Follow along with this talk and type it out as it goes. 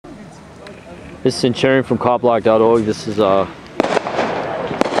This is Centurion from copblock.org. This is cops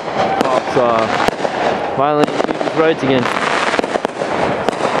violating people's rights again.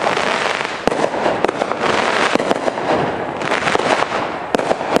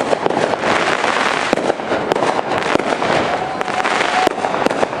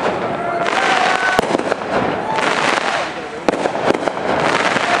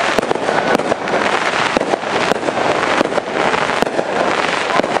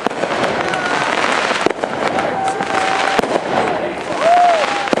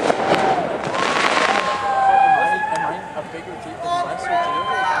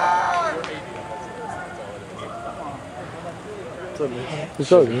 What's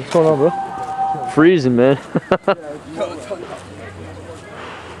going on, bro? Freezing, man.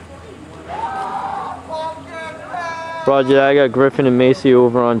 Roger, I got Griffin and Macy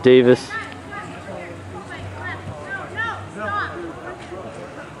over on Davis.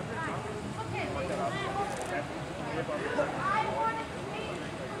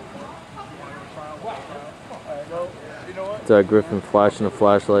 Griffin flashing a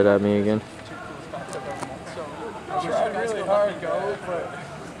flashlight at me again. Tried really hard, go, but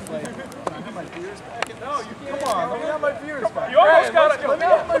like, my beer's back. No, you can't. Come on, let me have my beers back. You almost got it. Let me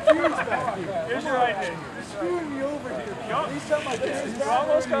have my beers back. Here's your right hand. You're screwing me over here. Please tell my beers back. You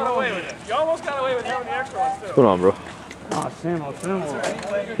almost got away with it. You almost got away with having the extra ones too. What's going on, bro? Oh, Sam.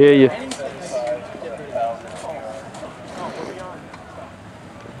 Hear you.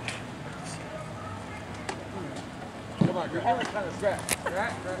 Come on, you're kind of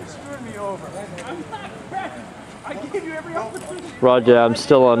you're screwing me over. I gave you every opportunity. Roger, I'm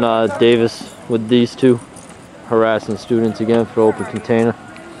still on Davis with these two, harassing students again for open container.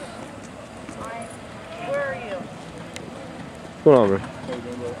 Where are you? What's going on, bro?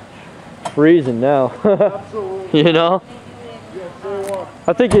 Freezing now. You know?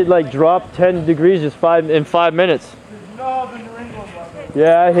 I think it like dropped 10 degrees just in 5 minutes.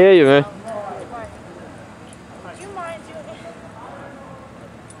 Yeah, I hear you, man.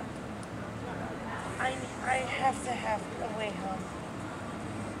 I have to have a way home.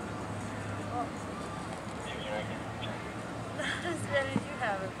 Not as bad as you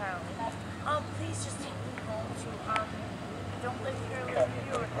have, apparently. Please just take me home to, don't live here, live in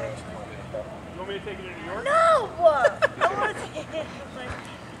New York, actually. You want me to take you to New York? No! I want to take you to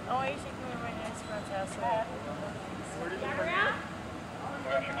my nice friend's house. Where did you go?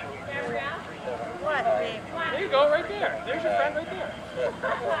 What, babe? There you go, right there. There's your friend right there.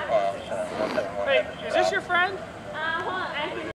 Hey, is this your friend?